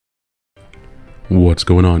What's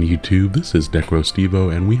going on YouTube? This is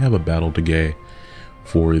Necrostevo and we have a battle today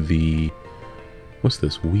for the, what's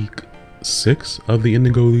this, week 6 of the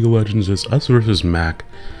Indigo League of Legends. It's us versus Mac.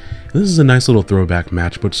 This is a nice little throwback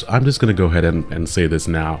match, but I'm just going to go ahead and say this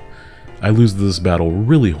now. I lose this battle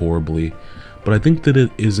really horribly, but I think that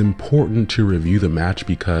it is important to review the match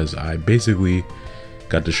because I basically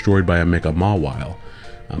got destroyed by a Mega Mawile.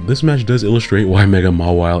 This match does illustrate why Mega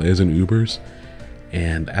Mawile is in Ubers.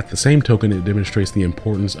 And at the same token, it demonstrates the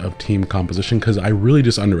importance of team composition because I really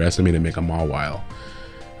just underestimated Mega Mawile.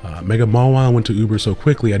 Mega Mawile went to Uber so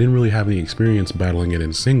quickly, I didn't really have any experience battling it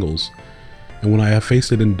in singles. And when I have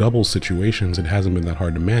faced it in doubles situations, it hasn't been that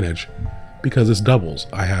hard to manage because it's doubles.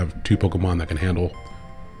 I have 2 Pokemon that can handle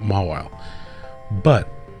Mawile. But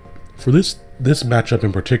for this matchup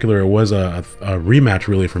in particular, it was a rematch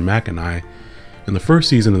really for Mac and I. In the first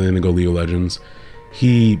season of the Indigo League of Legends,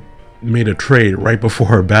 he made a trade right before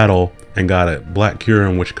our battle and got a Black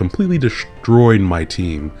Kyurem, which completely destroyed my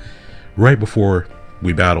team right before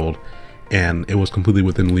we battled, and it was completely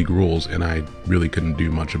within league rules and I really couldn't do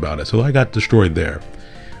much about it, so I got destroyed there.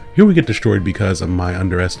 Here we get destroyed because of my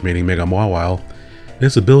underestimating Mega Mawile and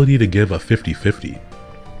its ability to give a 50-50.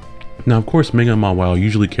 Now of course Mega Mawile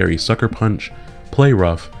usually carries Sucker Punch, Play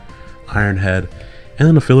Rough, Iron Head, and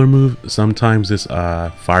then a filler move. Sometimes it's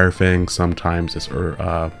Fire Fang, sometimes it's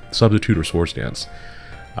Substitute or Swords Dance.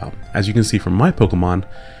 As you can see from my Pokemon,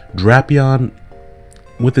 Drapion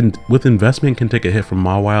with investment can take a hit from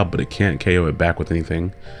Mawile, but it can't KO it back with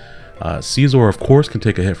anything. Scizor of course can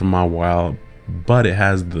take a hit from Mawile, but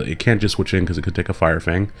it can't just switch in because it could take a Fire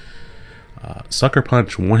Fang. Sucker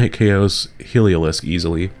Punch one-hit KOs Heliolisk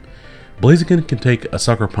easily. Blaziken can take a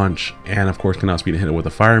Sucker Punch and of course can outspeed and hit it with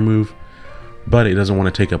a Fire move, but it doesn't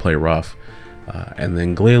want to take a Play Rough. And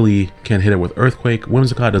then Glalie can hit it with Earthquake.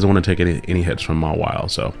 Whimsicott doesn't want to take any hits from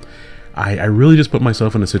Mawile. So I really just put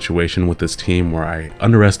myself in a situation with this team where I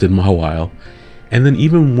underestimated Mawile. And then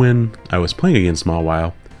even when I was playing against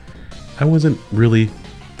Mawile, I wasn't really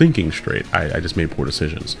thinking straight. I just made poor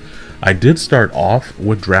decisions. I did start off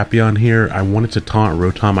with Drapion here. I wanted to taunt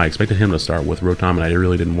Rotom. I expected him to start with Rotom, and I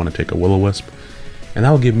really didn't want to take a Will-O-Wisp. And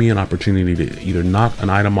that would give me an opportunity to either knock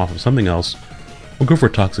an item off of something else or go for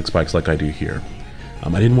Toxic Spikes like I do here. I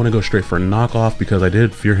didn't want to go straight for a knockoff because I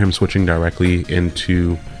did fear him switching directly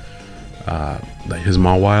into his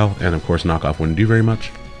Mawile, and of course knockoff wouldn't do very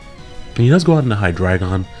much. And he does go out into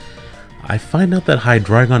Hydreigon. I find out that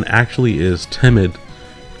Hydreigon actually is timid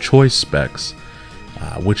Choice Specs,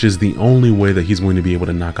 which is the only way that he's going to be able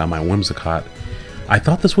to knock out my Whimsicott. I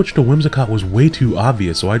thought the switch to Whimsicott was way too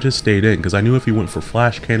obvious, so I just stayed in because I knew if he went for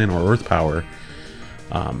Flash Cannon or Earth Power,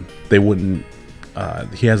 they wouldn't.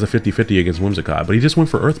 He has a 50-50 against Whimsicott, but he just went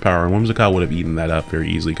for Earth Power, and Whimsicott would have eaten that up very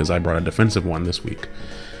easily because I brought a defensive one this week.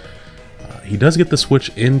 He does get the switch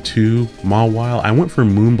into Mawile. I went for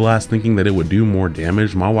Moonblast thinking that it would do more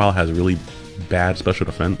damage. Mawile has really bad special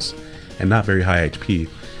defense and not very high HP,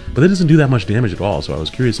 but it doesn't do that much damage at all, so I was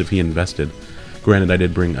curious if he invested. Granted, I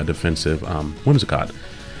did bring a defensive Whimsicott.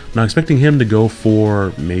 Now expecting him to go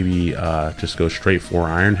for maybe just go straight for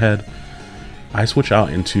Iron Head, I switch out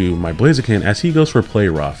into my Blaziken as he goes for Play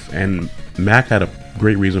Rough, and Mac had a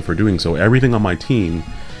great reason for doing so. Everything on my team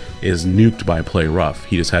is nuked by Play Rough.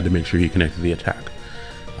 He just had to make sure he connected the attack.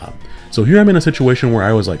 So here I'm in a situation where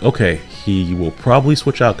I was like, okay, he will probably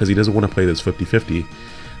switch out because he doesn't want to play this 50-50.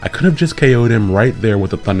 I could have just KO'd him right there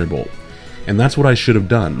with a Thunderbolt, and that's what I should have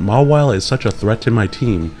done. Mawile is such a threat to my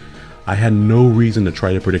team, I had no reason to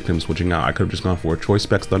try to predict him switching out. I could have just gone for a Choice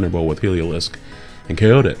Specs Thunderbolt with Heliolisk and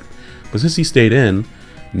KO'd it. But since he stayed in,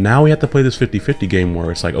 now we have to play this 50-50 game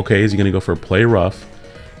where it's like, okay, is he going to go for Play Rough?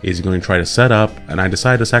 Is he going to try to set up? And I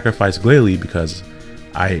decided to sacrifice Glalie because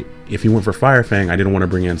if he went for Fire Fang, I didn't want to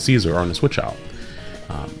bring in Scizor on the switch out.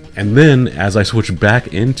 And then as I switch back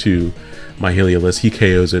into my Heliolisk, he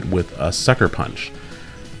KOs it with a Sucker Punch.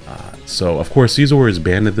 So of course Scizor is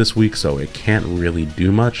banded this week, so it can't really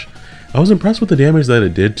do much. I was impressed with the damage that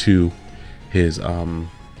it did to his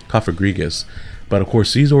Cofagrigus, but of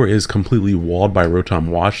course Scizor is completely walled by Rotom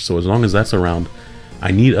Wash, so as long as that's around,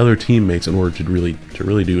 I need other teammates in order to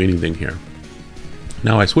really do anything here.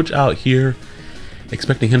 Now I switch out here,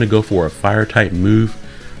 expecting him to go for a Fire type move.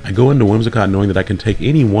 I go into Whimsicott knowing that I can take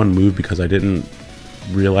any one move because I didn't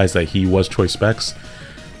realize that he was Choice Specs.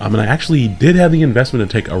 And I actually did have the investment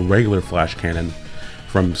to take a regular Flash Cannon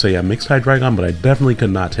from, say, a Mixed Hydreigon, but I definitely could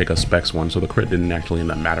not take a Specs one, so the crit didn't actually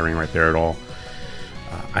end up mattering right there at all.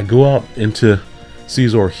 I go out into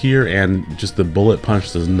Scizor here, and just the Bullet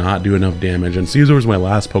Punch does not do enough damage, and Scizor is my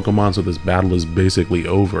last Pokemon, so this battle is basically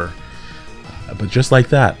over. But just like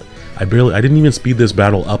that, I didn't even speed this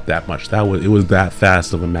battle up that much. It was that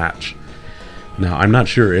fast of a match. Now, I'm not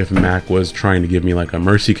sure if Mac was trying to give me like a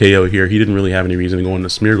mercy KO here. He didn't really have any reason to go into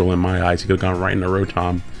Smeargle in my eyes. He could have gone right into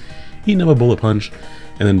Rotom, eaten up a Bullet Punch,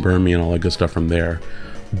 and then burn me and all that good stuff from there.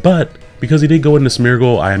 But because he did go into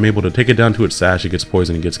Smeargle, I am able to take it down to its sash. It gets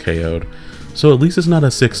poisoned and gets KO'd. So at least it's not a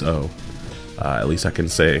 6-0. At least I can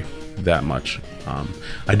say that much.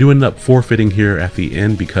 I do end up forfeiting here at the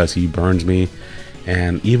end because he burns me.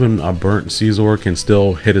 And even a burnt Scizor can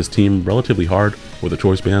still hit his team relatively hard with a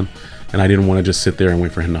Choice Band. And I didn't want to just sit there and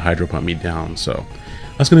wait for him to Hydro Pump me down. So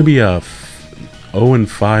that's going to be a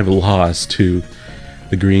 0-5 loss to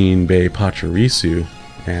the Green Bay Pachirisu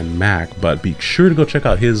and Mac. But be sure to go check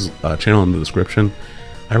out his channel in the description.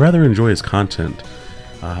 I rather enjoy his content.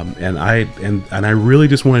 And I really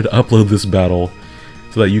just wanted to upload this battle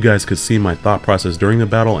so that you guys could see my thought process during the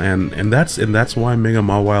battle. And that's why Mega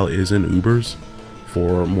Mawile is in Ubers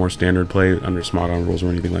for more standard play under Smogon rules or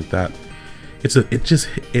anything like that.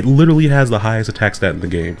 It literally has the highest attack stat in the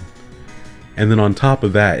game. And then on top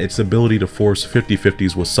of that, its ability to force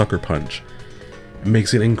 50-50s with Sucker Punch. It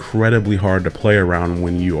makes it incredibly hard to play around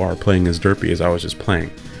when you are playing as derpy as I was just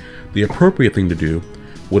playing. The appropriate thing to do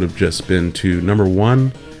would have just been to, number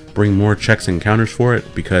one, bring more checks and counters for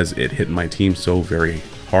it because it hit my team so very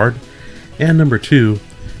hard. And number two,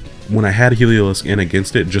 when I had Heliolisk in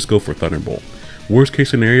against it, just go for Thunderbolt. Worst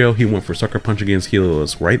case scenario, he went for Sucker Punch against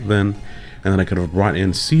Heliolisk right then, and then I could have brought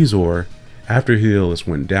in Scizor after Heliolisk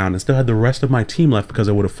went down and still had the rest of my team left because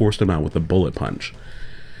I would have forced him out with a Bullet Punch.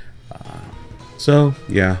 So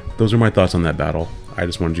yeah, those are my thoughts on that battle. I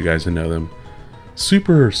just wanted you guys to know them.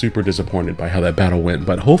 Super disappointed by how that battle went,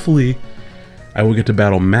 but hopefully I will get to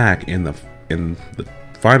battle Mac in the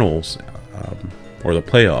finals, or the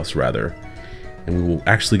playoffs rather, and we will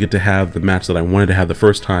actually get to have the match that I wanted to have the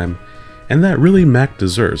first time, and that really Mac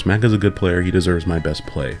deserves. Mac is a good player. He deserves my best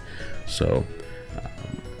play. So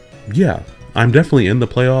yeah, I'm definitely in the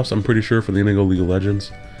playoffs, I'm pretty sure, for the Indigo League of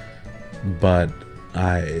Legends. But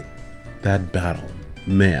that battle,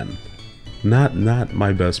 man, not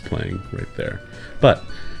my best playing right there. But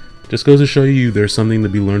just goes to show you there's something to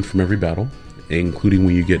be learned from every battle, including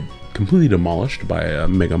when you get completely demolished by a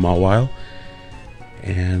Mega Mawile.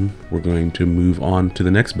 And we're going to move on to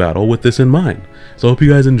the next battle with this in mind. So I hope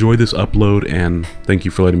you guys enjoyed this upload, and thank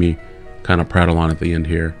you for letting me kind of prattle on at the end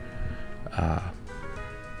here.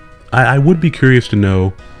 I would be curious to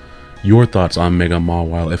know your thoughts on Mega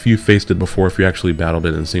Mawile, if you faced it before, if you actually battled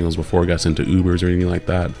it in singles before it got into Ubers or anything like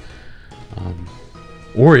that.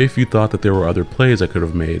 Or if you thought that there were other plays I could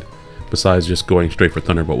have made besides just going straight for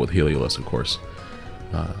Thunderbolt with Heliolisk, of course.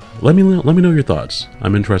 Let me know your thoughts.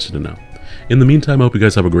 I'm interested to know. In the meantime, I hope you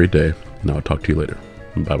guys have a great day, and I'll talk to you later.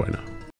 Bye-bye now.